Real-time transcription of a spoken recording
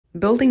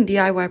Building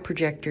DIY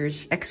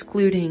projectors,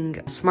 excluding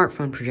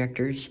smartphone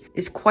projectors,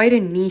 is quite a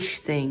niche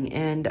thing,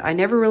 and I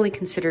never really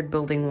considered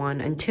building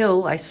one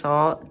until I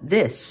saw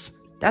this.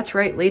 That's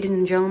right, ladies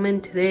and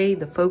gentlemen, today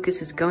the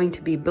focus is going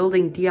to be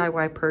building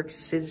DIY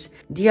Perks'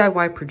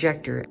 DIY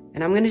projector,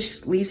 and I'm going to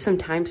just leave some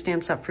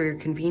timestamps up for your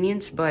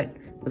convenience, but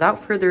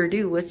without further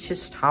ado, let's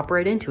just hop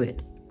right into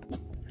it.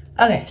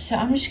 Okay, so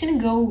I'm just going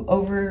to go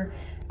over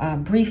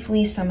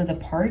briefly some of the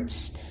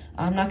parts.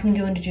 I'm not going to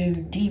go into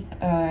deep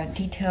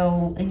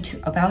detail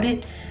about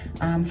it.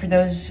 For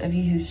those of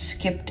you who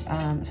skipped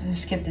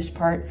this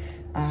part,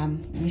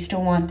 we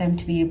still want them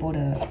to be able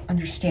to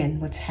understand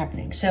what's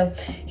happening. So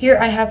here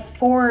I have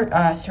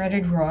 4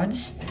 threaded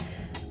rods,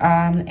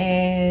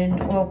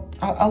 and well,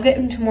 I'll get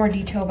into more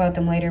detail about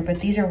them later, but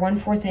these are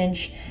 1/4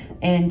 inch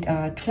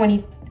and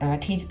 20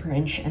 teeth per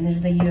inch, and this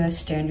is the US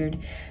standard,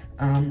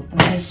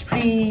 which is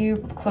pretty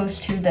close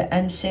to the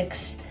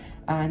M6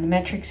 in the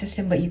metric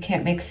system, but you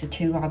can't mix the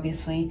two,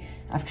 obviously.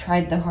 I've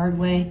tried the hard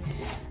way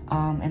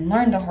and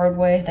learned the hard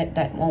way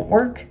that won't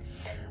work.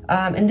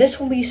 And this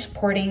will be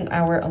supporting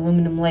our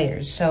aluminum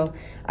layers. So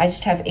I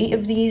just have 8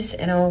 of these,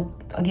 and I'll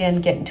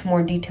again get into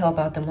more detail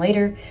about them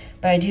later,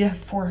 but I do have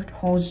 4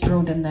 holes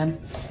drilled in them.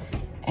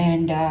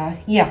 And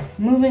yeah,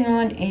 moving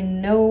on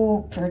in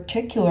no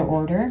particular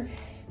order,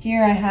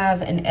 here I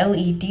have an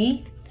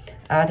LED.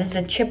 This is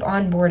a chip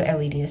onboard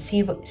LED, a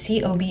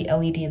COB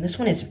LED, and this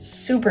one is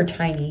super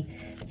tiny.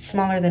 It's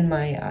smaller than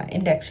my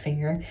index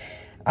finger.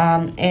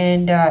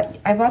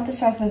 I bought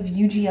this off of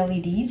UG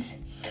LEDs,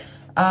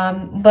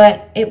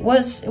 but it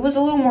was a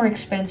little more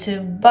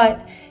expensive,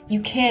 but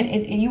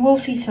you will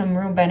see some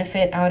real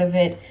benefit out of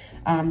it,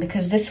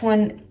 because this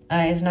one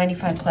is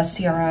 95 plus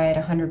CRI at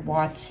 100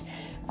 watts.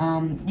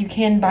 You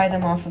can buy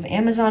them off of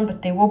Amazon,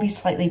 but they will be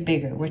slightly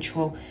bigger, which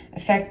will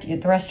affect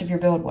the rest of your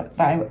build, but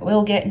I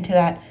will get into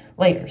that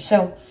later.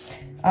 So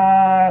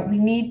we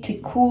need to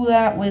cool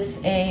that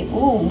with a,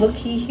 ooh,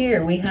 looky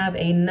here, we have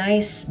a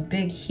nice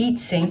big heat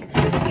sink.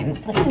 Let me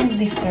leave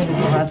these threaded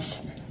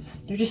rods.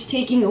 They're just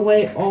taking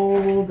away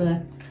all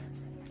the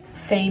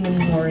fame and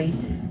glory.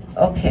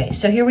 Okay,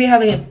 so here we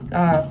have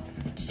a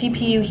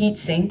CPU heat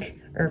sink,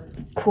 or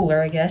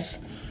cooler, I guess.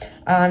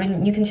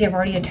 And you can see I've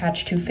already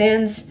attached 2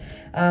 fans.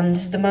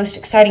 This is the most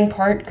exciting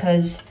part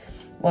because,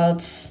 well,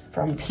 it's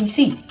from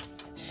PC.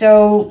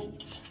 So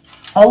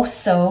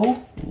also,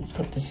 let me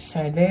put this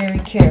aside very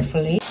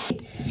carefully.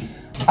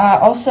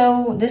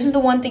 Also, this is the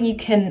one thing you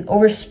can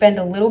overspend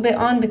a little bit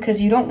on,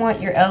 because you don't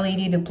want your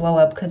LED to blow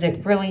up, because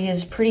it really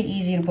is pretty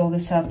easy to blow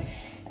this up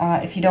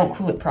if you don't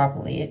cool it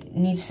properly. It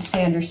needs to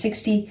stay under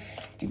 60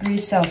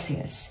 degrees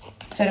Celsius.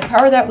 So to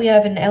power that, we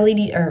have an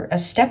LED, or a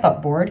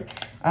step-up board,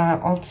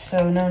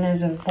 also known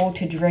as a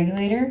voltage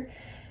regulator.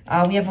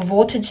 We have a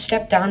voltage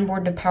step-down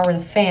board to power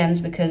the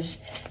fans, because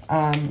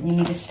you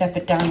need to step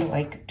it down to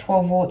like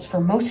 12 volts for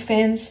most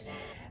fans.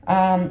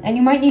 And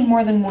you might need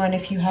more than one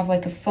if you have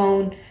like a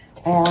phone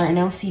or an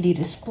LCD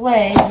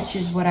display, which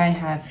is what I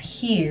have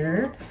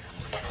here.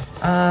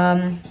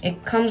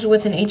 It comes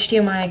with an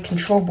HDMI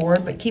control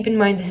board, but keep in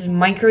mind this is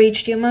micro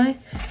HDMI.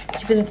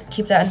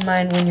 Keep that in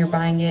mind when you're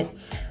buying it.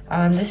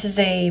 This is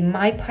a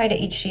MiPi to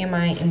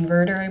HDMI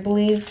inverter, I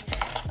believe.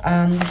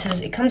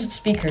 It comes with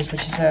speakers,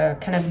 which is a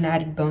kind of an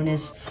added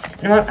bonus.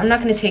 And I'm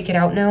not going to take it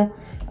out now,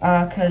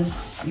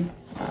 because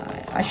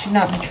I should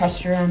not be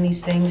trusted around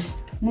these things.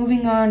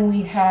 Moving on,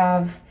 we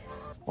have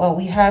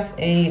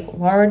a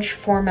large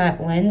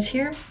format lens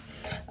here.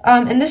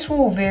 And this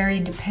will vary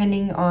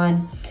depending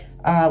on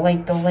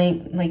like the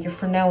length, like your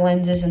Fresnel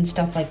lenses and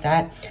stuff like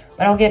that.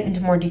 But I'll get into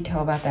more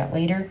detail about that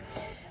later.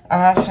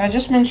 So I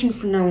just mentioned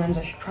Fresnel lens,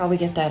 I should probably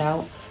get that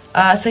out.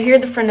 So here are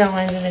the Fresnel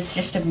lenses. It's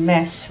just a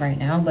mess right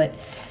now, but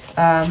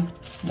well,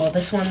 I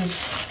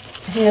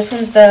think this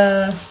one's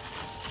the,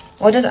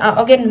 well,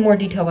 I'll get into more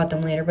detail about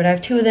them later, but I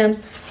have 2 of them,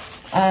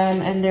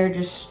 and they're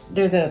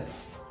the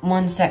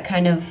ones that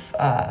kind of,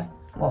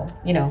 well,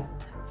 you know,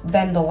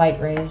 bend the light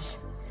rays.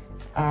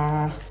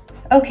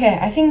 Okay,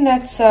 I think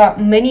that's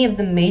many of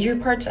the major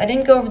parts. I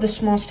didn't go over the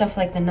small stuff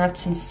like the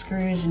nuts and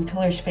screws and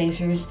pillar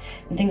spacers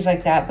and things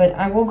like that, but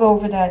I will go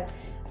over that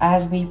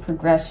as we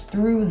progress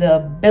through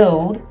the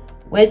build,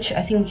 which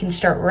I think we can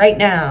start right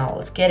now.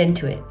 Let's get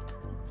into it.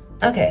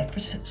 Okay,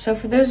 so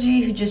for those of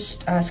you who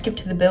just skipped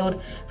to the build,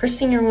 first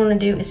thing you're going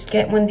to do is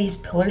get one of these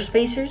pillar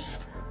spacers.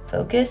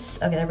 Focus.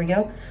 Okay, there we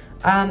go.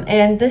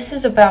 And this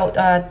is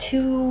about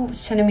 2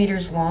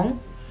 centimeters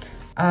long,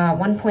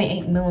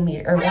 1.8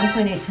 millimeter, or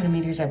 1.8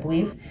 centimeters, I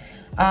believe.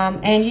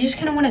 And you just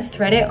kind of want to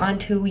thread it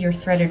onto your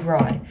threaded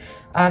rod.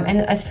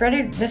 And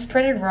this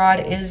threaded rod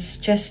is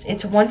just,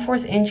 it's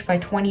 1/4 inch by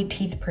 20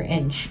 teeth per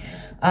inch.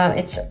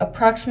 It's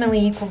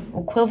approximately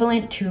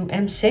equivalent to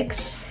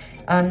M6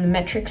 the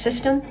metric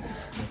system.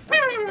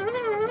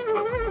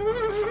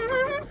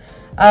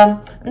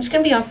 I'm just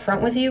gonna be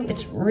upfront with you.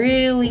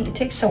 It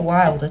takes a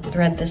while to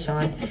thread this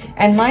on,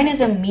 and mine is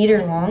 1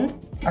 meter long,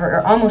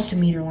 or almost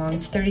 1 meter long.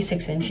 It's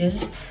 36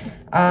 inches.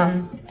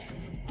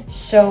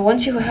 So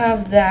once you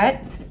have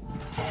that,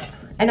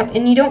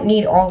 and you don't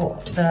need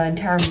the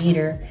entire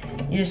meter,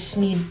 you just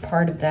need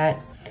part of that.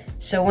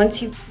 So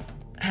once you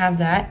have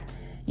that,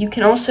 you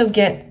can also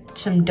get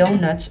some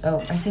donuts. Oh,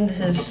 I think this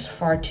is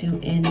far too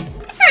in.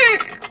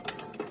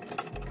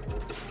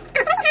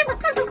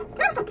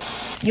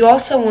 You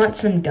also want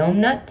some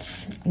dome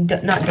nuts,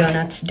 not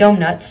donuts, dome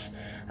nuts,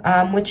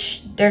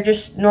 which they're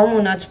just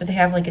normal nuts, but they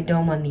have like a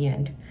dome on the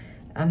end.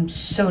 I'm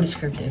so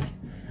descriptive.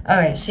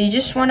 Okay, so you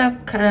just want to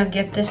kind of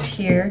get this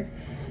here,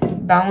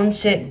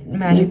 balance it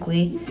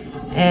magically,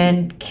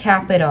 and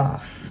cap it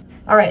off.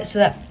 All right, so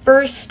that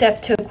first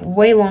step took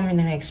way longer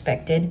than I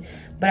expected,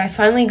 but I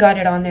finally got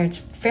it on there. It's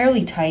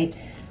fairly tight,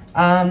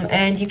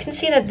 and you can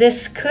see that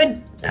this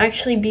could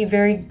actually be a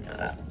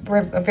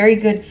very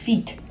good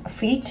feat. A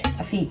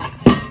feat.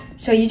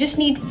 So you just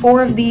need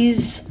 4 of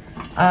these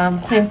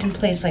clamped in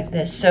place like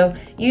this. So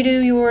you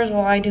do yours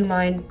while I do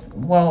mine.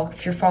 Well,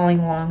 if you're following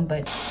along,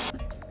 but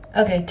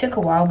okay, it took a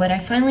while, but I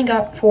finally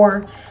got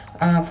 4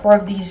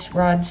 of these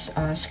rods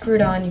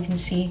screwed on. You can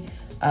see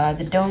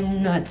the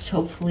dome nuts,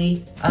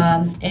 hopefully,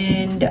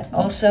 and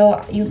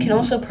also you can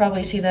also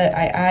probably see that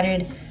I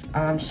added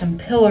some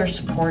pillar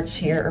supports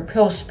here, or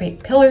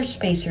pillar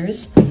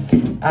spacers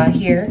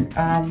here.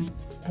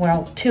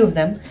 Well, 2 of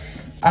them.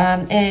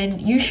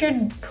 And you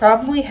should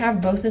probably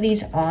have both of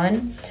these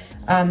on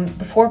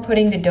before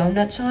putting the dome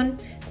nuts on,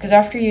 because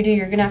after you do,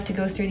 you're gonna have to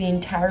go through the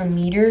entire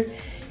meter.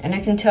 And I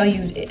can tell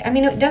you, I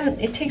mean,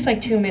 it takes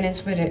like 2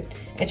 minutes, but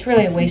it's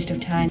really a waste of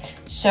time.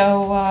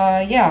 So,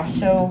 yeah,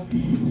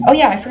 oh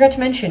yeah, I forgot to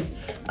mention,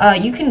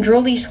 you can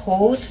drill these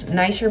holes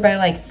nicer by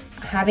like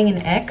having an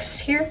X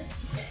here.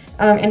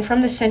 And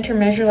from the center,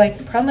 measure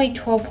like probably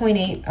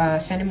 12.8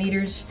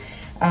 centimeters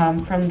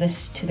from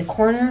this to the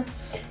corner.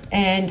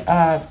 And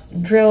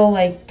drill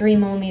like 3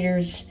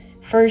 millimeters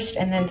first,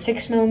 and then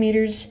 6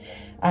 millimeters,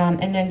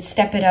 and then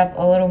step it up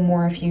a little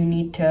more if you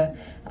need to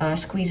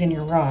squeeze in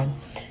your rod.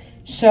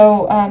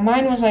 So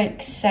mine was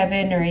like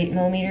 7 or 8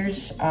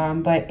 millimeters,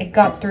 but it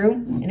got through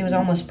and it was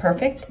almost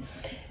perfect.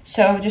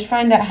 So just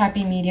find that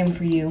happy medium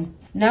for you.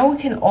 Now we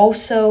can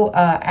also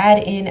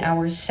add in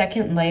our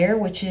second layer,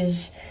 which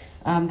is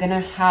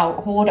gonna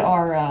hold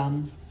our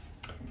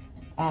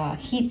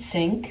heat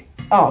sink.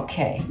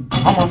 Okay,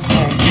 almost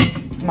there.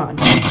 Come on,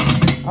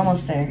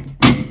 almost there.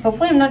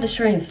 Hopefully I'm not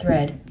destroying the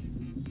thread.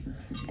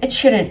 It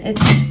shouldn't.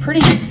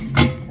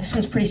 This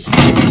one's pretty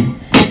strong.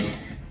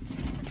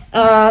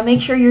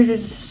 Make sure yours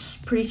is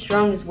pretty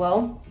strong as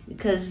well,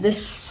 because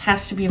this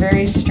has to be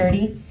very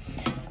sturdy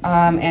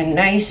and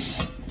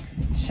nice.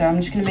 So I'm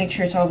just gonna make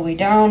sure it's all the way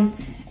down.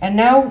 And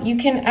now you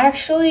can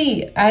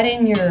actually add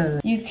in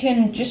you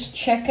can just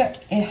check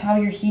how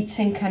your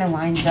heatsink kind of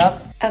lines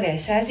up. Okay,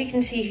 so as you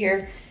can see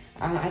here,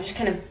 I just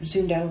kind of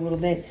zoomed out a little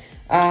bit.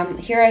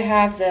 Here I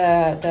have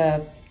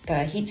the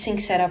heatsink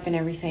set up and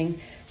everything.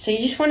 So you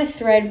just want to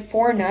thread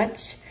 4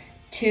 nuts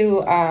to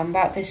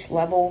about this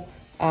level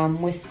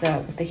with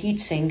the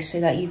heatsink, so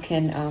that you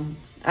can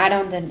add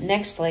on the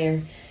next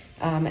layer,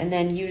 and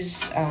then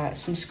use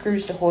some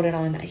screws to hold it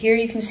on. Here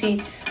you can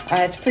see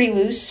it's pretty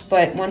loose,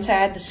 but once I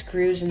add the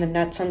screws and the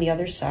nuts on the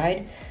other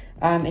side,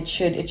 it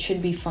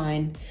should be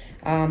fine.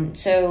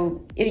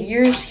 So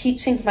your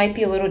heatsink might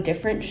be a little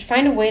different. Just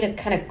find a way to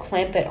kind of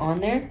clamp it on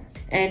there.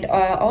 And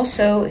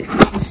also, if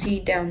you can see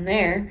down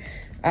there,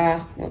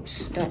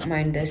 whoops, don't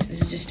mind this.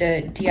 This is just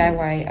a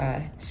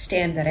DIY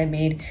stand that I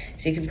made,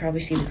 so you can probably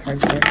see the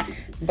cardboard.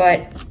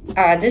 But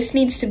this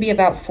needs to be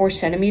about 4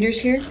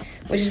 centimeters here,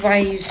 which is why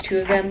I used 2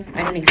 of them.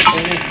 I didn't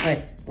explain it,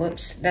 but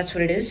whoops, that's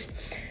what it is.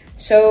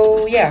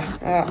 So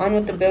yeah, on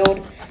with the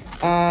build.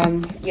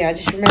 Yeah,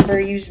 just remember,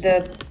 use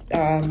the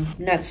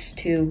nuts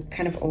to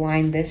kind of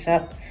align this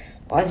up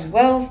as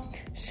well.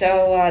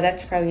 So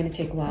that's probably going to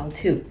take a while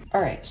too.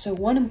 All right, so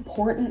one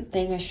important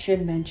thing I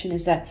should mention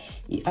is that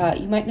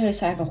you might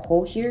notice I have a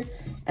hole here,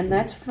 and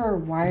that's for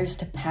wires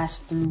to pass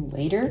through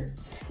later.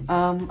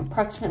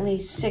 Approximately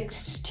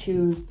 6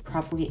 to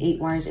probably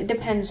 8 wires. It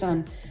depends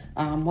on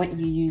what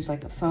you use,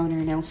 like a phone or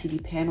an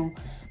LCD panel.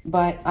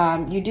 But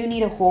you do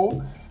need a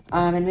hole,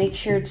 and make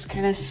sure it's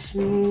kind of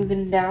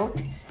smoothened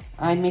out.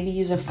 Maybe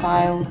use a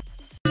file,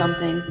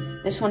 something.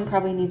 This one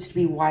probably needs to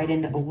be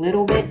widened a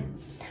little bit.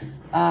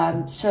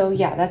 So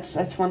yeah,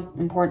 that's one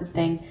important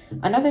thing.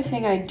 Another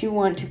thing I do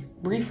want to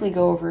briefly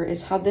go over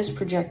is how this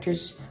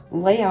projector's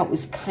layout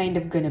is kind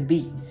of gonna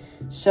be.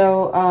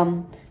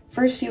 So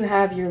first you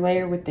have your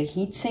layer with the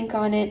heatsink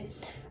on it,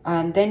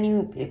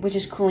 which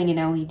is cooling an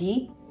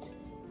LED.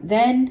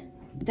 Then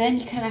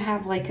you kind of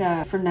have like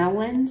a Fresnel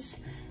lens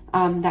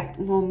that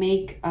will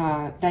make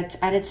that's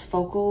at its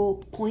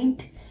focal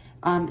point.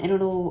 And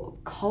it'll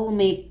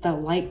collimate the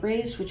light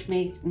rays, which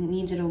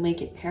means it'll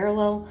make it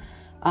parallel.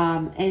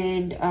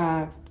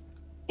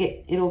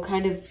 It'll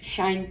kind of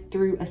shine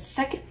through a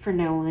second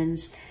Fresnel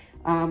lens,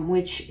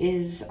 which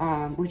just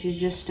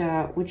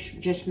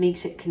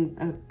makes it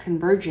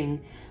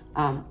converging,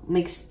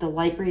 makes the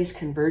light rays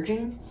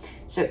converging.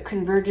 So it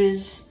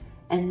converges,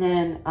 and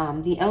then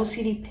the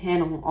LCD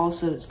panel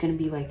also is going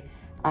to be like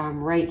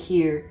right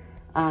here,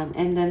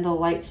 and then the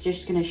light's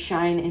just going to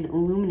shine and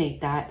illuminate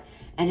that,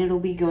 and it'll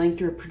be going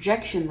through a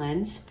projection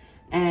lens,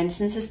 And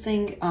since this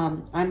thing,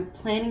 I'm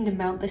planning to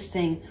mount this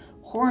thing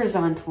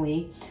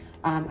horizontally,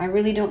 I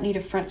really don't need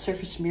a front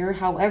surface mirror.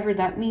 However,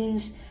 that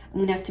means I'm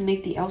gonna have to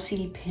make the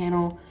LCD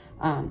panel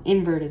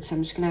inverted. So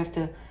I'm just gonna have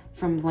to,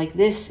 from like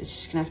this, it's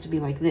just gonna have to be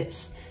like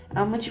this,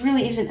 which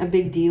really isn't a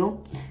big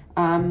deal.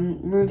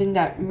 Removing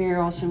that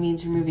mirror also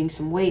means removing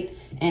some weight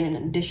and an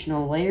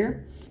additional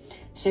layer.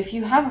 So if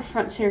you have a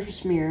front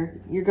surface mirror,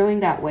 you're going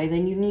that way,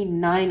 then you need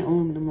 9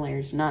 aluminum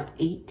layers, not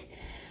 8.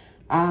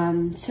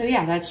 So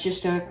yeah, that's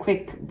just a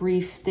quick,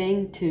 brief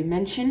thing to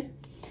mention.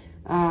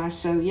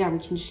 So yeah, we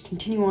can just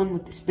continue on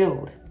with this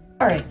build.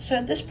 Alright, so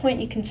at this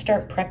point you can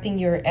start prepping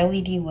your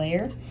LED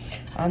layer.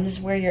 This is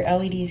where your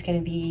LED is going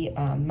to be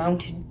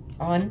mounted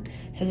on.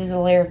 So this is a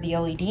layer of the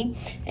LED,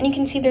 and you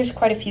can see there's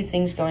quite a few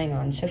things going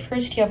on. So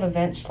first you have a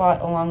vent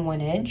slot along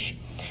one edge,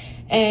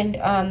 and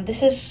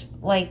this is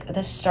like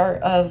the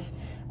start of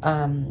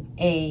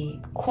a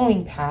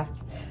cooling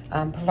path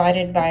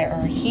provided by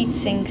our heat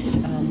sinks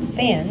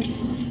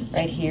fans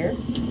right here.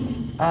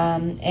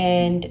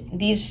 And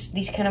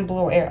these kind of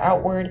blow air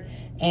outward,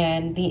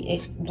 and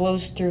it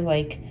blows through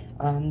like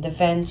the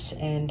vents,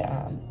 and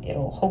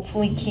it'll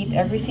hopefully keep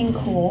everything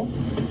cool.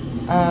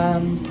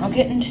 I'll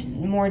get into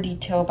more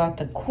detail about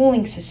the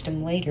cooling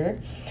system later,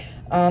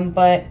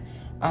 but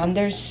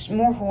there's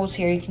more holes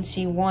here. You can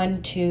see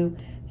 1, 2,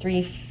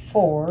 3,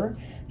 4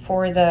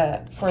 for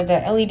the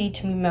LED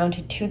to be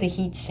mounted to the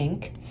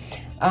heatsink,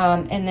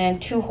 and then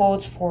 2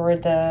 holes for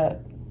the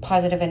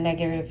positive and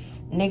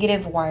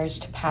negative wires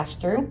to pass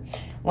through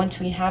once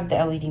we have the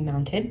LED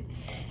mounted,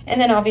 and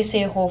then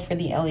obviously a hole for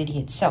the LED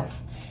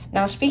itself.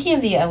 Now, speaking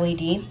of the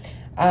LED,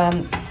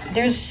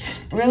 there's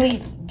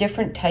really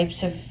different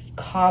types of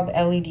cob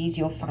LEDs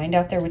you'll find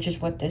out there, which is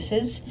what this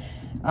is.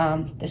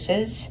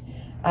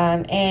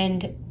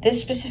 And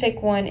this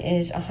specific one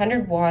is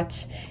 100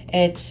 watts.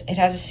 It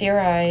has a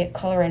CRI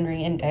color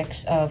rendering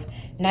index of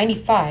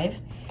 95,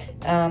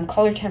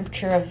 color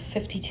temperature of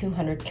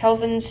 5200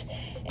 kelvins,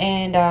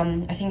 and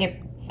I think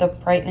the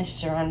brightness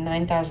is around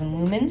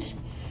 9000 lumens.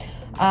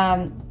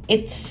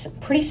 It's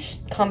pretty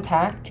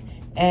compact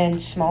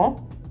and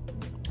small.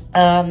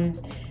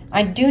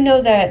 I do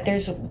know that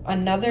there's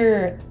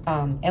another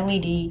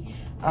LED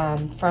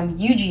from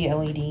UG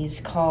LEDs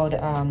called,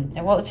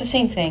 well, it's the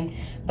same thing,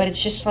 but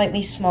it's just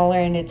slightly smaller,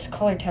 and its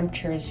color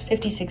temperature is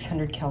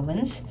 5600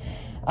 kelvins.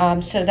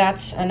 So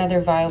that's another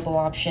viable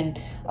option.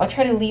 I'll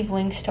try to leave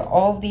links to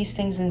all of these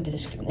things in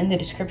the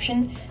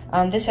description.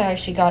 This I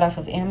actually got off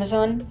of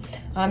Amazon.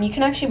 You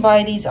can actually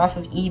buy these off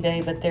of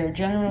eBay, but they're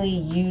generally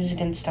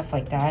used and stuff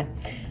like that.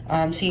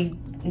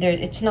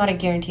 It's not a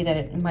guarantee that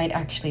it might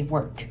actually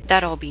work.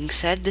 That all being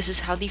said, this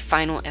is how the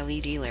final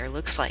LED layer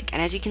looks like, and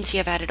as you can see,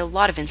 I've added a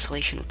lot of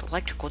insulation with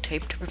electrical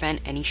tape to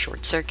prevent any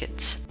short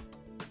circuits.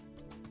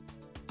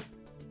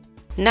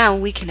 Now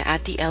we can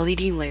add the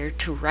LED layer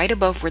to right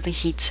above where the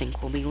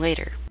heatsink will be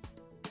later.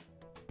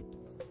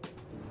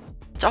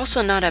 It's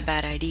also not a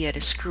bad idea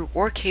to screw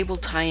or cable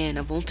tie in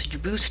a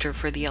voltage booster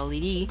for the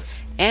LED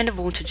and a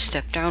voltage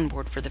step down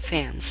board for the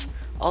fans.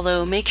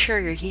 Although, make sure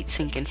your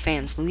heatsink and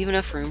fans leave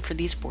enough room for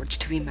these boards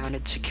to be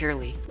mounted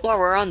securely. While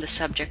we're on the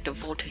subject of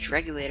voltage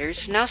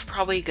regulators, now's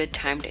probably a good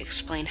time to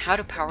explain how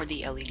to power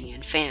the LED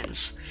and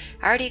fans.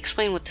 I already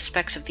explained what the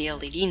specs of the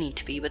LED need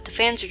to be, but the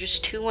fans are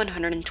just two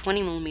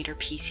 120mm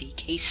PC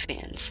case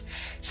fans.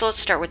 So let's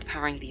start with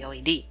powering the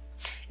LED.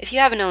 If you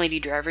have an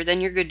LED driver,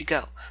 then you're good to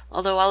go.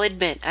 Although I'll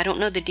admit, I don't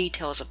know the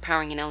details of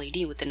powering an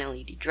LED with an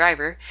LED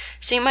driver,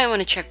 so you might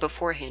want to check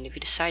beforehand if you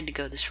decide to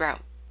go this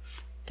route.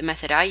 The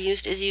method I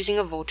used is using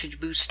a voltage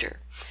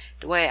booster.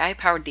 The way I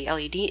powered the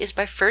LED is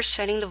by first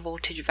setting the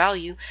voltage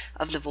value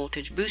of the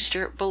voltage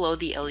booster below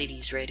the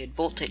LED's rated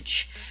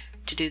voltage.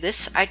 To do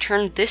this, I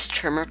turned this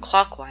trimmer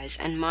clockwise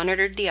and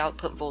monitored the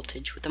output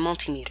voltage with a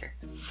multimeter.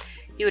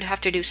 You would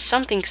have to do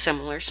something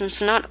similar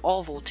since not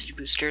all voltage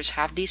boosters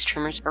have these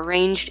trimmers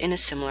arranged in a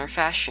similar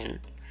fashion.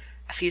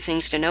 A few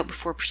things to note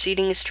before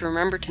proceeding is to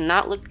remember to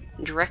not look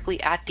directly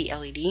at the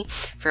LED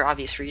for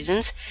obvious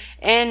reasons,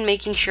 and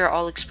making sure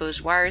all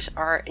exposed wires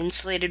are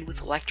insulated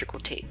with electrical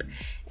tape,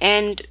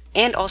 and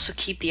also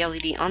keep the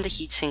LED on the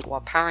heatsink while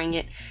powering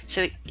it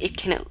so it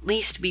can at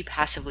least be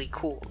passively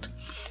cooled.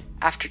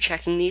 After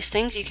checking these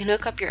things, you can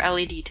hook up your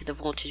LED to the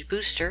voltage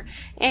booster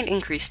and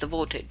increase the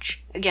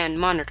voltage, again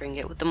monitoring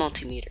it with the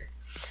multimeter.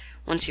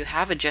 Once you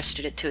have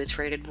adjusted it to its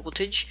rated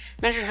voltage,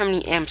 measure how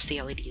many amps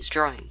the LED is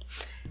drawing.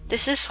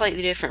 This is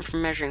slightly different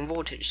from measuring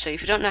voltage, so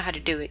if you don't know how to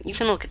do it, you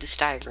can look at this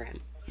diagram.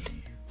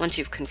 Once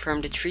you've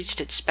confirmed it's reached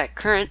its spec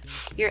current,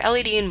 your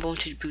LED and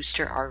voltage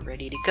booster are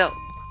ready to go.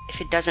 If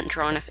it doesn't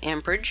draw enough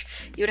amperage,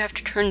 you would have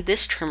to turn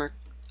this trimmer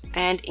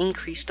and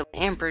increase the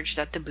amperage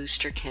that the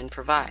booster can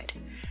provide.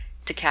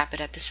 To cap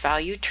it at this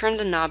value, turn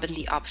the knob in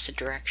the opposite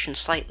direction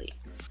slightly.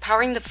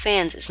 Powering the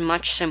fans is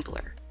much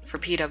simpler. For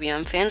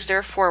PWM fans, there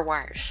are 4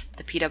 wires: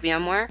 the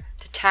PWM wire,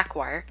 the tack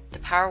wire, the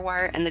power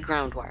wire, and the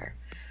ground wire.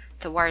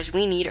 The wires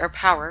we need are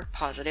power,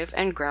 positive,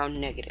 and ground,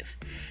 negative.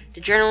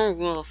 The general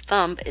rule of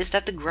thumb is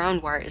that the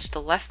ground wire is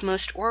the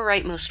leftmost or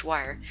rightmost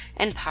wire,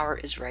 and power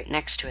is right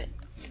next to it.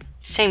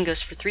 Same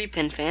goes for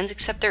 3-pin fans,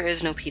 except there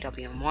is no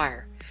PWM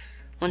wire.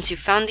 Once you've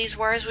found these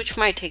wires, which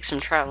might take some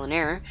trial and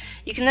error,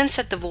 you can then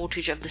set the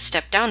voltage of the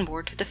step-down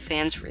board to the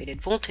fan's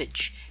rated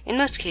voltage. In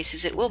most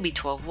cases, it will be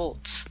 12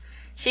 volts.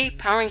 See,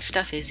 powering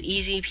stuff is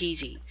easy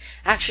peasy.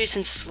 Actually,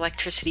 since it's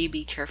electricity,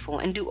 be careful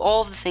and do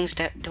all of the things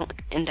that don't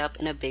end up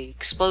in a big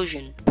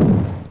explosion.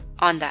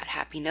 On that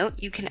happy note,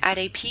 you can add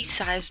a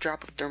pea-sized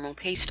drop of thermal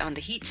paste on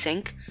the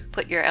heatsink,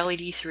 put your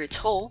LED through its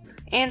hole,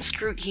 and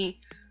screw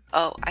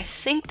Oh, I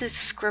think this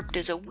script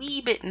is a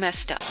wee bit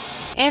messed up.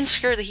 And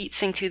screw the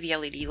heatsink to the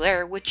LED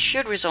layer, which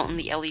should result in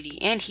the LED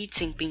and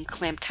heatsink being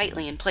clamped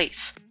tightly in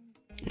place.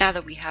 Now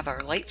that we have our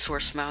light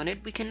source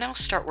mounted, we can now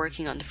start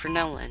working on the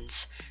Fresnel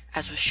lens.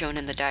 As was shown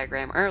in the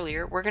diagram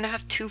earlier, we're going to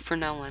have 2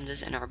 Fresnel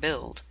lenses in our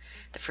build.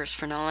 The first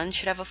Fresnel lens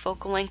should have a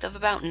focal length of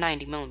about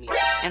 90mm,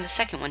 and the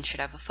second one should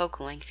have a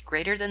focal length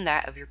greater than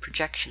that of your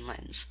projection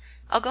lens.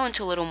 I'll go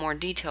into a little more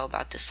detail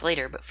about this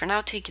later, but for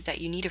now take it that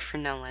you need a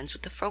Fresnel lens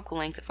with a focal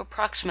length of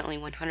approximately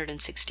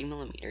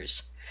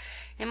 160mm.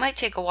 It might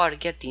take a while to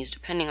get these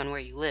depending on where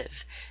you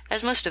live,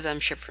 as most of them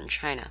ship from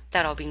China.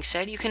 That all being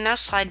said, you can now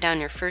slide down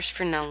your first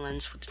Fresnel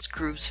lens with its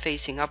grooves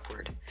facing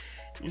upward.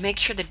 Make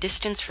sure the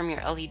distance from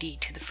your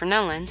LED to the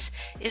Fresnel lens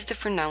is the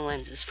Fresnel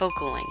lens's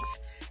focal length.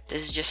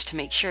 This is just to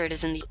make sure it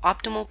is in the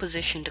optimal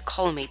position to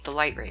collimate the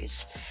light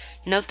rays.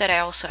 Note that I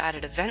also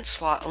added a vent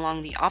slot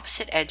along the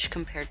opposite edge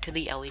compared to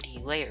the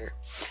LED layer.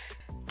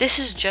 This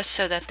is just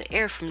so that the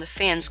air from the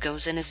fans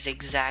goes in a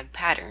zigzag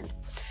pattern.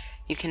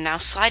 You can now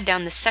slide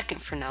down the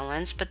second Fresnel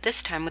lens, but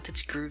this time with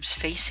its grooves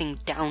facing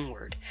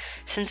downward,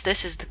 since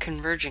this is the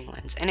converging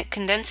lens, and it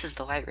condenses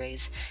the light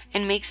rays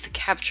and makes the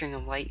capturing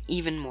of light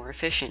even more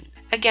efficient.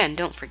 Again,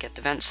 don't forget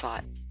the vent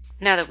slot.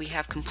 Now that we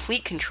have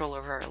complete control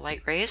over our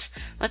light rays,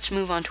 let's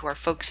move on to our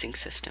focusing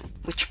system,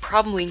 which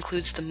probably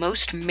includes the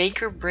most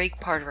make-or-break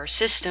part of our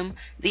system,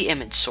 the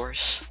image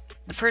source.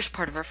 The first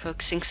part of our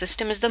focusing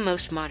system is the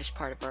most modest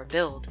part of our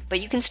build, but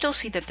you can still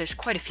see that there's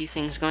quite a few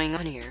things going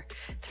on here.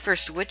 The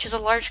first of which is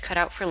a large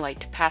cutout for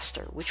light to pass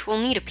through, which will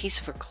need a piece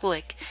of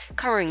acrylic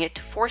covering it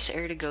to force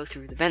air to go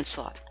through the vent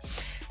slot.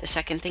 The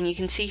second thing you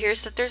can see here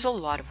is that there's a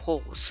lot of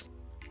holes.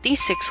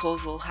 These 6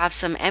 holes will have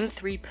some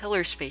M3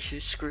 pillar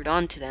spacers screwed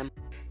onto them.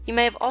 You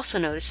may have also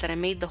noticed that I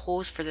made the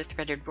holes for the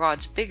threaded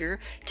rods bigger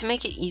to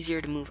make it easier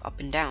to move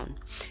up and down.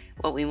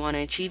 What we want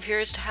to achieve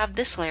here is to have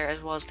this layer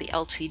as well as the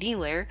LCD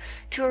layer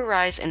to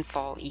arise and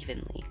fall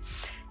evenly.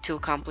 To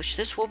accomplish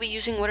this, we'll be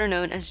using what are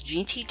known as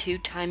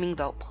GT2 timing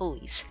belt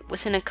pulleys,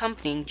 with an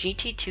accompanying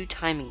GT2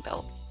 timing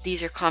belt.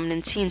 These are common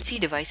in CNC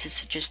devices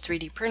such as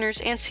 3D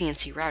printers and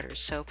CNC routers,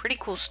 so pretty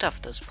cool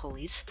stuff, those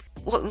pulleys.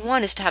 What we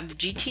want is to have the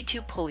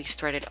GT2 pulleys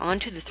threaded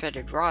onto the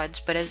threaded rods,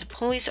 but as the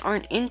pulleys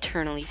aren't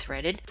internally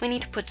threaded, we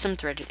need to put some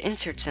threaded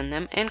inserts in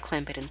them and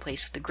clamp it in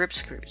place with the grip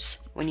screws.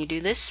 When you do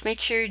this, make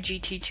sure your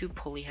GT2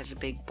 pulley has a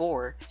big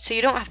bore, so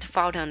you don't have to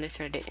file down the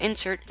threaded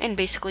insert and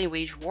basically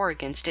wage war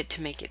against it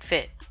to make it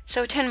fit.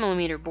 So a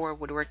 10mm bore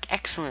would work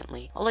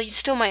excellently, although you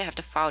still might have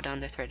to file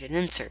down the threaded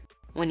insert.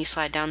 When you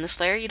slide down this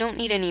layer, you don't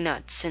need any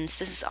nuts, since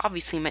this is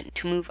obviously meant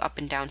to move up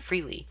and down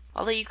freely.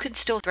 Although you could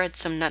still thread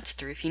some nuts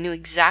through if you knew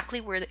exactly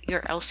where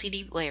your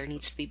LCD layer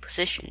needs to be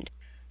positioned.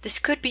 This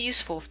could be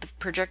useful if the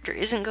projector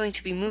isn't going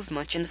to be moved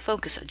much and the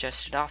focus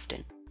adjusted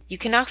often. You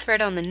can now thread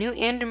on the new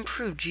and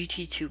improved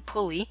GT2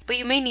 pulley, but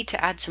you may need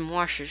to add some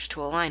washers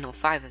to align all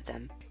 5 of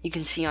them. You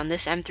can see on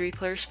this M3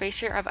 player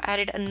spacer I've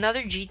added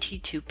another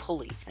GT2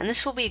 pulley, and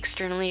this will be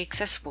externally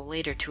accessible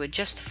later to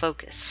adjust the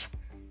focus.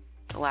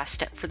 The last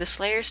step for this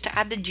layer is to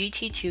add the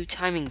GT2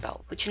 timing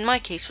belt, which in my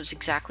case was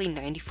exactly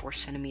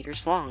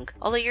 94cm long,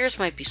 although yours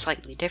might be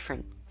slightly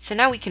different. So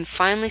now we can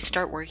finally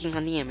start working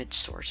on the image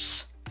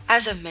source.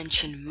 As I've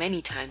mentioned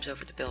many times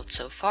over the build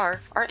so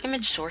far, our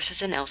image source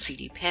is an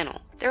LCD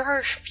panel. There are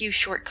a few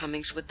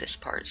shortcomings with this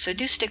part, so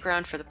do stick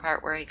around for the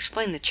part where I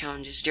explain the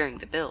challenges during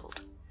the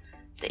build.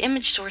 The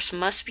image source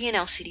must be an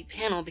LCD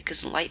panel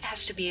because light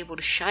has to be able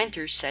to shine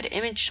through said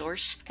image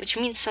source, which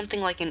means something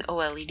like an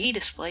OLED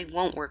display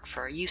won't work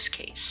for our use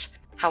case.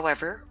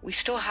 However, we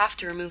still have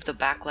to remove the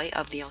backlight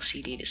of the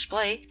LCD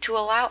display to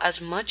allow as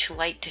much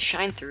light to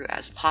shine through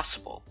as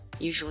possible.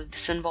 Usually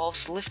this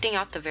involves lifting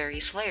out the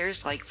various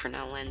layers like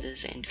Fresnel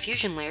lenses and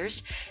diffusion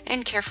layers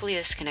and carefully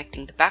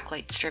disconnecting the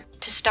backlight strip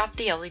to stop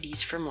the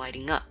LEDs from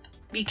lighting up.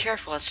 Be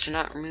careful as to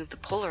not remove the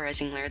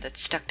polarizing layer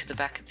that's stuck to the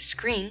back of the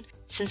screen,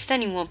 since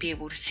then you won't be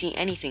able to see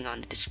anything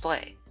on the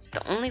display.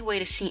 The only way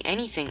to see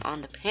anything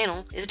on the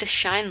panel is to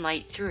shine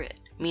light through it,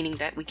 meaning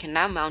that we can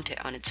now mount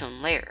it on its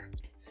own layer.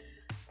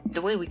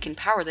 The way we can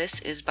power this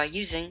is by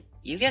using,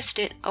 you guessed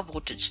it, a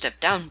voltage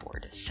step-down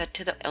board set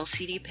to the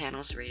LCD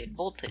panel's rated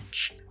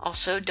voltage.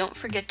 Also, don't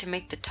forget to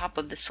make the top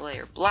of this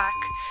layer black,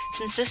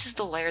 since this is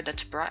the layer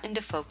that's brought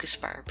into focus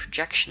by our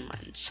projection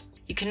lens.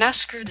 You can now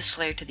screw this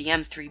layer to the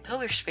M3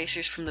 pillar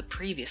spacers from the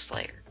previous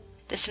layer.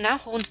 This now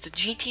holds the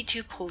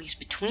GT2 pulleys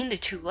between the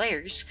 2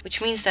 layers, which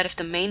means that if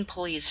the main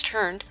pulley is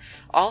turned,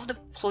 all of the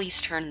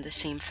pulleys turn in the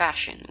same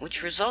fashion,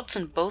 which results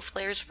in both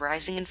layers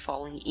rising and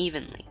falling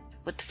evenly.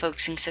 With the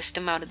focusing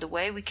system out of the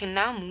way, we can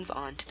now move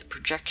on to the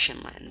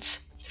projection lens.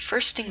 The The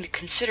first thing to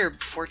consider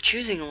before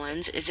choosing a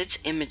lens is its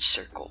image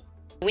circle.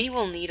 We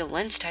will need a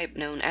lens type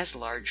known as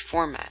large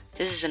format.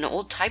 This is an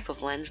old type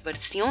of lens, but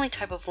it's the only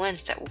type of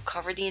lens that will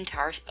cover the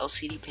entire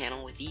LCD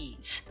panel with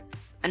ease.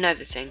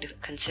 Another thing to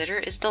consider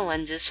is the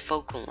lens's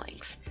focal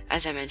length.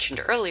 As I mentioned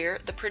earlier,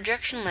 the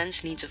projection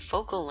lens needs a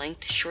focal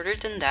length shorter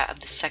than that of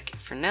the second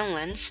Fresnel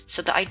lens,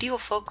 so the ideal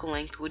focal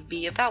length would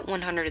be about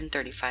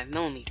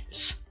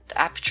 135mm.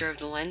 The aperture of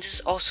the lens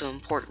is also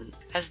important,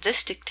 as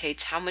this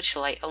dictates how much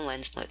light a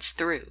lens lets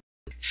through.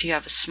 If you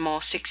have a small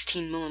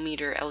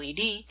 16mm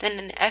LED, then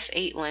an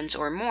f8 lens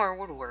or more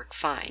would work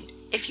fine.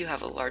 If you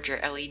have a larger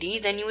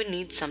LED, then you would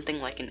need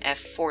something like an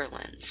f4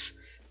 lens.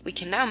 We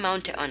can now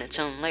mount it on its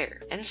own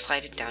layer, and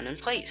slide it down in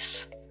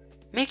place.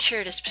 Make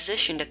sure it is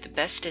positioned at the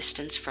best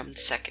distance from the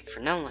second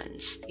Fresnel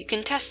lens. You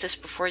can test this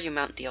before you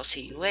mount the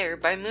LCD layer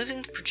by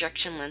moving the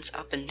projection lens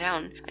up and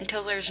down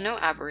until there is no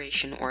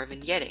aberration or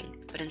vignetting,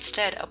 but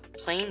instead a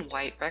plain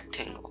white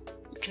rectangle.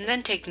 You can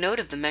then take note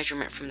of the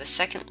measurement from the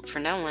second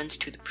Fresnel lens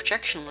to the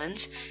projection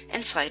lens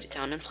and slide it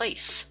down in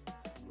place.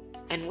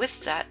 And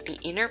with that, the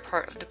inner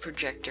part of the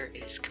projector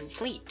is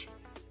complete.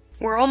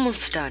 We're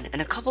almost done, and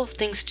a couple of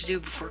things to do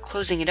before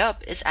closing it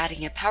up is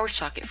adding a power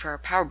socket for our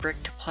power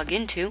brick to plug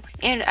into,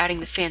 and adding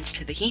the fans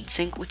to the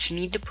heatsink, which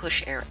need to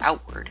push air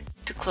outward.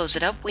 To close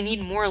it up, we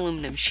need more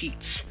aluminum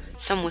sheets,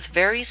 some with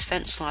various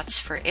vent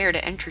slots for air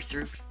to enter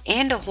through,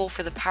 and a hole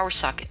for the power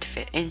socket to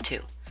fit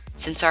into.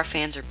 Since our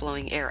fans are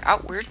blowing air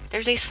outward,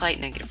 there's a slight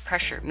negative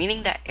pressure,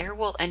 meaning that air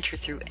will enter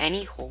through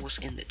any holes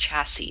in the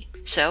chassis.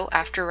 So,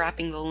 after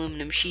wrapping the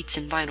aluminum sheets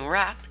in vinyl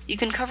wrap, you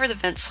can cover the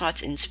vent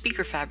slots in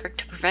speaker fabric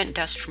to prevent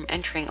dust from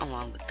entering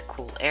along with the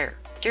cool air.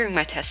 During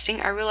my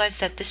testing, I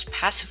realized that this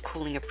passive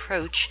cooling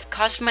approach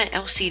caused my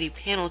LCD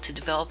panel to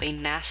develop a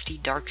nasty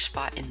dark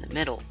spot in the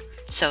middle.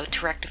 So,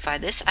 to rectify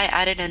this, I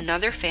added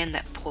another fan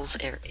that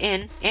pulls air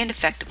in and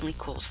effectively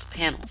cools the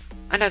panel.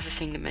 Another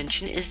thing to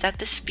mention is that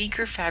the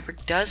speaker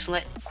fabric does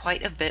let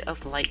quite a bit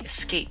of light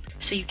escape,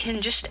 so you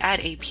can just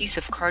add a piece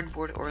of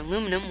cardboard or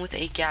aluminum with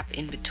a gap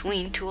in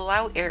between to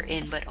allow air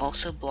in but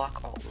also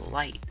block all the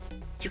light.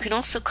 You can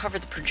also cover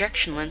the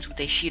projection lens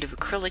with a sheet of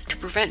acrylic to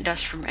prevent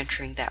dust from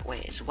entering that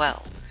way as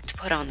well. To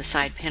put on the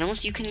side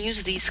panels, you can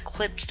use these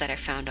clips that I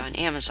found on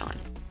Amazon.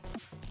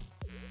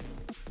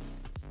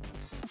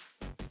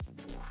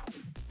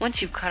 Once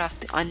you've cut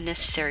off the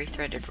unnecessary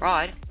threaded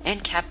rod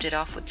and capped it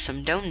off with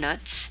some dome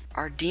nuts,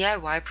 our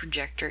DIY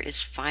projector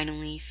is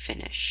finally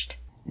finished.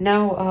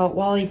 Now,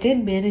 while I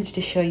did manage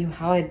to show you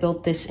how I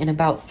built this in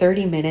about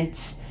 30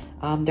 minutes,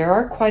 there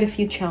are quite a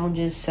few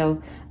challenges,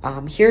 so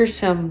here are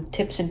some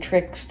tips and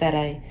tricks that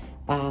I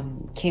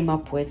came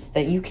up with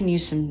that you can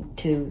use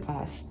to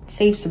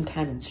save some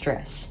time and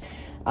stress.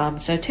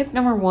 So tip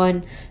number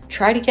 1,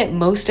 try to get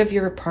most of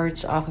your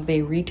parts off of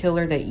a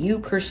retailer that you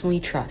personally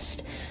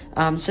trust.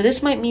 So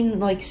this might mean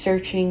like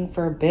searching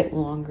for a bit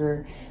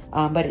longer,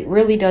 but it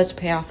really does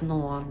pay off in the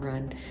long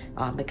run,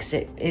 because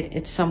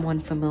it's someone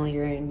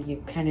familiar and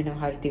you kind of know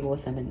how to deal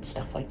with them and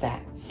stuff like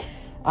that.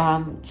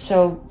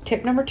 So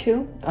tip number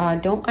 2,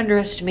 don't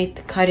underestimate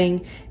the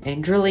cutting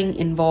and drilling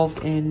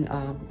involved in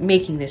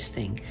making this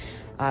thing,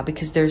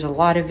 because there's a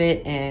lot of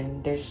it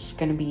and there's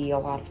going to be a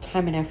lot of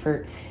time and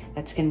effort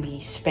that's going to be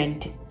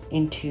spent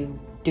into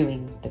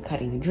doing the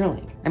cutting and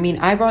drilling. I mean,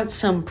 I bought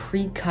some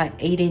pre-cut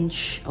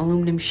 8-inch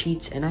aluminum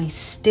sheets and I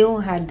still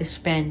had to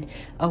spend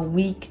a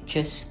week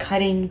just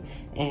cutting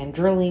and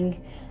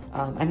drilling.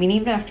 I mean,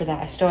 even after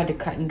that, I still had to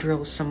cut and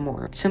drill some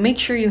more. So make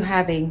sure you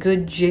have a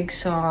good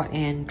jigsaw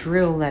and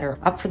drill that are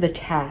up for the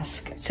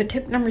task. So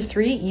tip number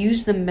 3,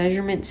 use the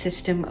measurement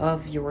system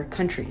of your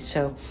country.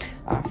 So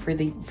for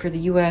the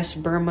US,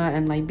 Burma,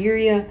 and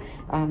Liberia,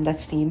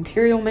 that's the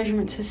imperial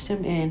measurement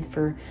system. And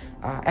for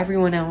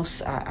everyone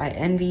else, I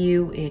envy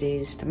you, it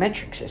is the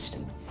metric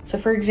system. So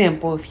for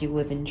example, if you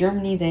live in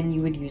Germany, then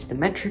you would use the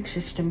metric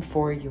system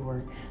for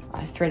your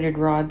threaded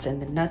rods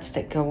and the nuts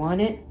that go on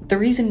it. The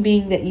reason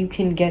being that you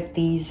can get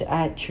these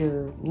at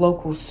your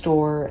local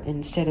store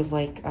instead of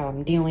like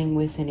dealing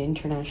with an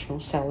international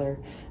seller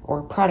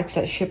or products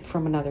that ship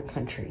from another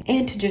country,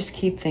 and to just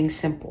keep things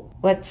simple.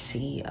 Let's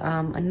see,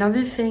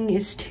 another thing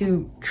is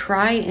to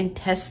try and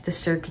test the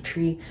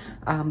circuitry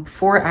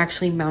before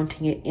actually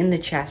mounting it in the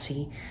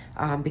chassis,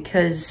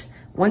 because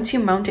once you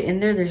mount it in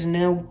there, there's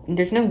no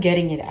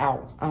getting it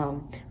out,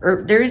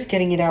 or there is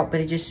getting it out,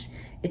 but it just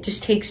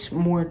takes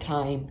more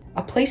time.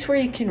 A place where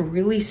you can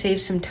really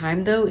save some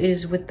time though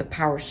is with the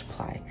power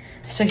supply.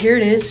 So here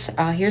it is,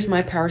 here's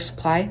my power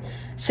supply.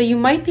 So you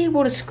might be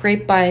able to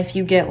scrape by if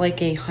you get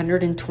like a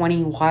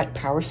 120 watt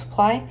power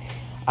supply,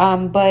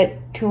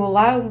 but to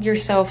allow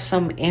yourself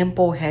some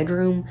ample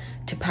headroom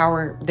to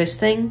power this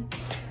thing,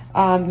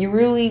 you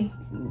really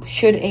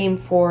should aim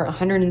for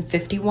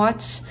 150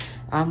 watts,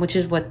 which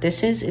is what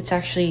this is. It's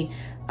actually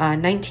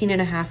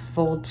 19.5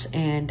 volts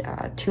and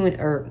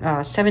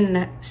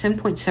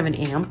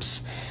 7.7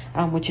 amps,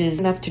 which is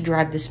enough to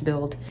drive this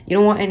build. You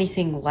don't want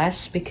anything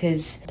less,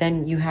 because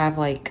then you have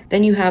like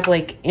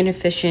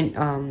inefficient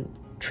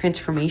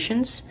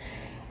transformations.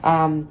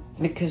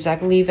 because I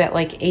believe at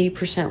like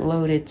 80%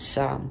 load it's,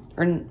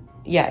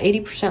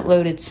 80%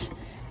 load it's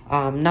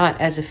not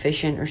as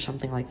efficient or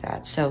something like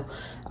that. So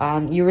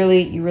you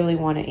really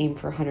want to aim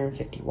for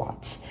 150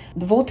 watts.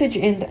 The voltage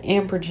and the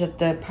amperage that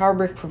the power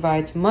brick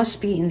provides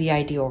must be in the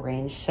ideal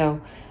range.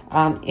 So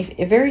if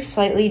it varies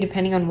slightly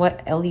depending on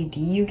what LED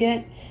you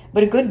get,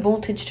 but a good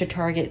voltage to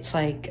target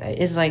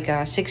is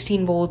like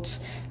 16 volts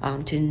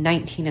to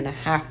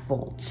 19.5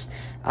 volts.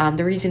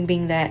 The reason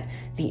being that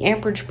the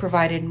amperage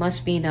provided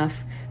must be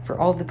enough for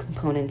all the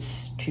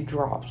components to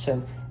draw.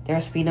 So there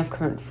has to be enough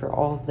current for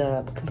all of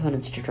the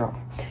components to draw.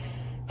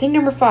 Thing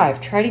number 5,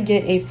 try to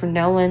get a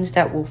Fresnel lens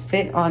that will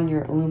fit on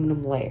your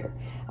aluminum layer.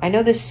 I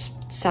know this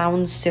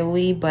sounds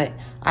silly, but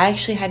I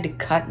actually had to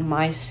cut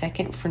my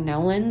second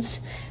Fresnel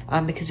lens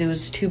because it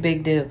was too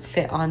big to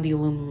fit on the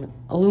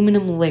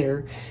aluminum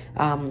layer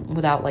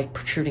without like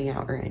protruding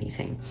out or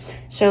anything.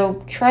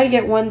 So try to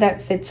get one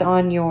that fits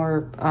on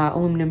your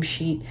aluminum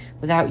sheet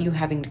without you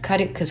having to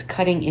cut it, because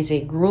cutting is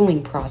a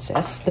grueling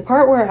process. The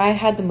part where I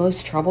had the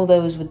most trouble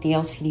though was with the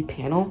LCD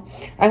panel.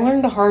 I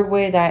learned the hard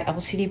way that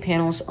LCD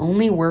panels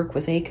only work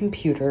with a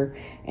computer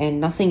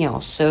and nothing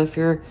else. So if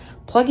you're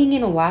plugging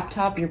in a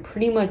laptop, you're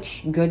pretty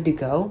much good to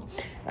go.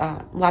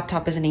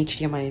 Laptop is an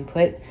HDMI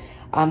input.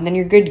 Then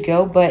you're good to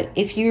go. But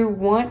if you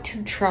want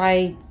to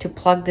try to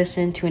plug this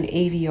into an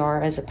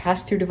AVR as a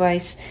pass-through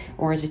device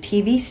or as a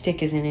TV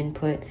stick as an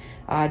input,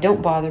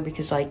 don't bother,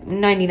 because like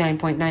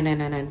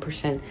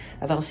 99.9999%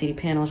 of LCD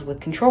panels with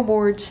control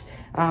boards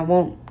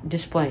won't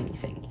display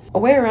anything. A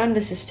way around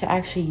this is to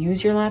actually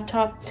use your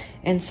laptop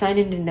and sign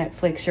into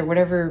Netflix or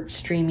whatever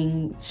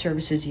streaming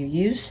services you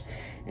use.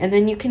 And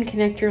then you can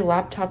connect your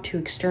laptop to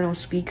external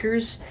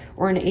speakers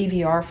or an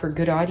AVR for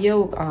good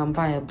audio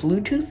via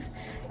Bluetooth.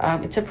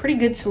 It's a pretty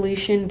good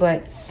solution,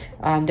 but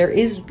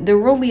there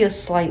will be a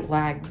slight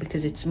lag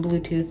because it's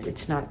Bluetooth,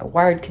 it's not a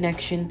wired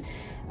connection,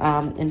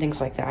 and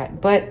things like that.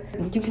 But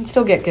you can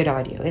still get good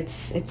audio.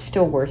 It's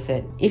still worth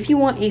it. If you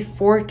want a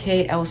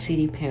 4K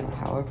LCD panel,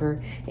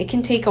 however, it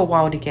can take a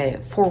while to get it.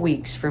 4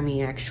 weeks for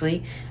me,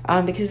 actually,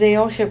 because they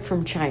all ship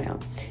from China.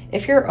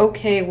 If you're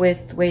okay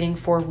with waiting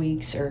 4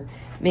 weeks or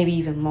maybe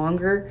even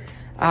longer,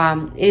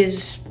 then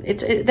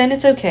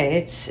it's okay.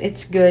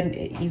 It's good.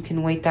 You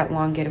can wait that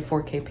long, get a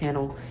 4K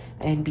panel,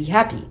 and be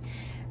happy.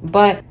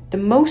 But the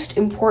most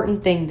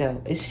important thing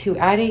though is to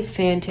add a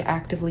fan to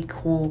actively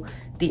cool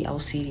the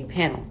LCD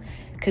panel,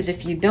 because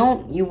if you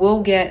don't, you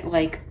will get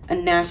like a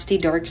nasty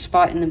dark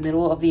spot in the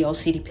middle of the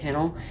LCD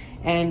panel,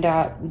 and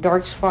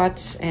dark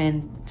spots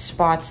and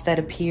spots that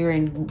appear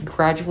and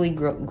gradually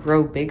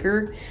grow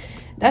bigger,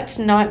 that's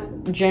not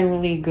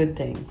generally a good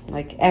thing,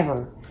 like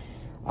ever.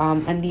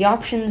 And the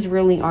options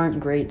really aren't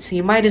great, so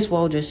you might as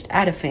well just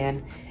add a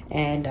fan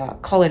and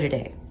call it a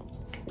day.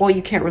 Well,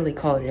 you can't really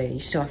call it a day. You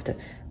still have to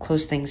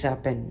close things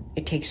up, and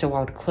it takes a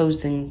while to close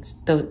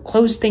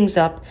things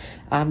up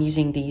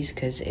using these,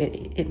 because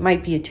it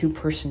might be a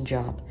 2-person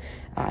job,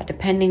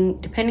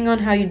 depending on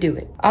how you do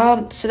it.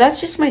 So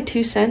that's just my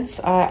 2 cents.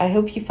 I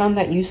hope you found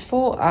that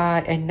useful,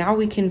 and now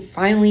we can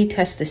finally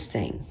test this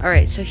thing. All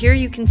right, so here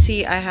you can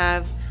see I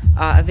have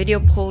a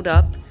video pulled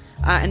up.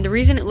 And the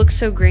reason it looks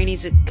so grainy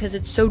is because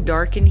it's so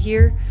dark in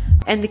here,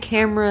 and the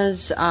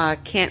cameras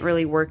can't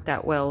really work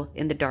that well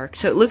in the dark.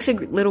 So it looks a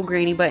little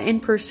grainy, but in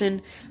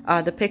person,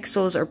 the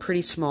pixels are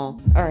pretty small.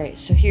 Alright,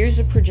 so here's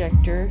a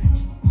projector,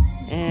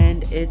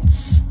 and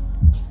it's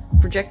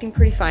projecting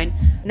pretty fine.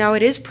 Now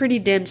it is pretty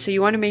dim, so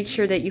you want to make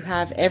sure that you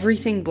have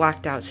everything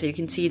blacked out so you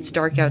can see it's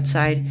dark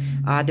outside.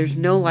 There's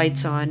no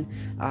lights on,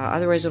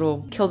 otherwise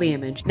it'll kill the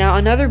image. Now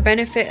another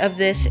benefit of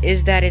this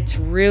is that it's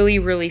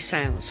really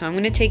silent. So I'm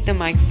going to take the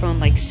microphone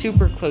like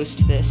super close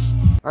to this.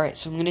 Alright,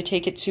 so I'm going to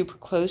take it super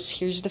close.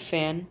 Here's the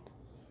fan.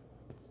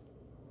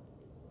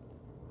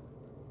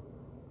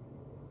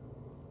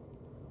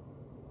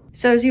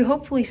 So as you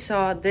hopefully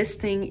saw, this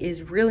thing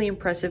is really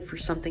impressive for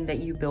something that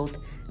you built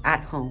at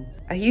home.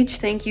 A huge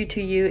thank you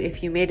to you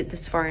if you made it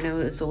this far. I know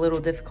it was a little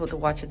difficult to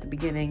watch at the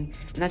beginning,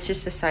 and that's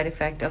just a side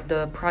effect of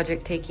the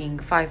project taking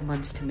 5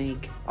 months to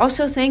make.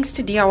 Also, thanks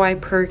to DIY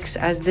Perks,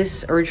 as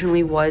this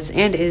originally was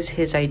and is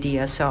his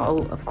idea, so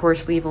I'll of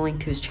course leave a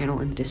link to his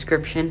channel in the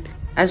description,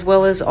 as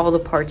well as all the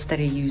parts that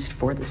I used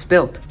for this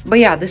build. But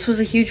yeah, this was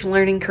a huge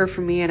learning curve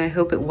for me, and I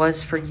hope it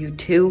was for you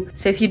too.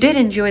 So if you did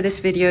enjoy this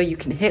video, you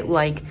can hit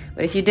like,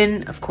 but if you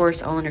didn't, of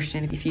course, I'll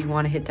understand if you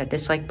want to hit that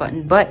dislike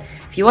button. But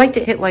if you liked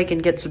it, hit like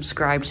and get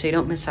subscribed so you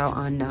don't miss out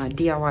on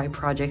DIY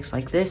projects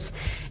like this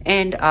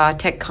and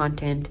tech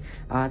content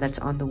that's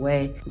on the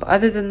way. But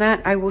other than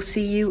that, I will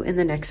see you in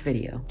the next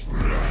video.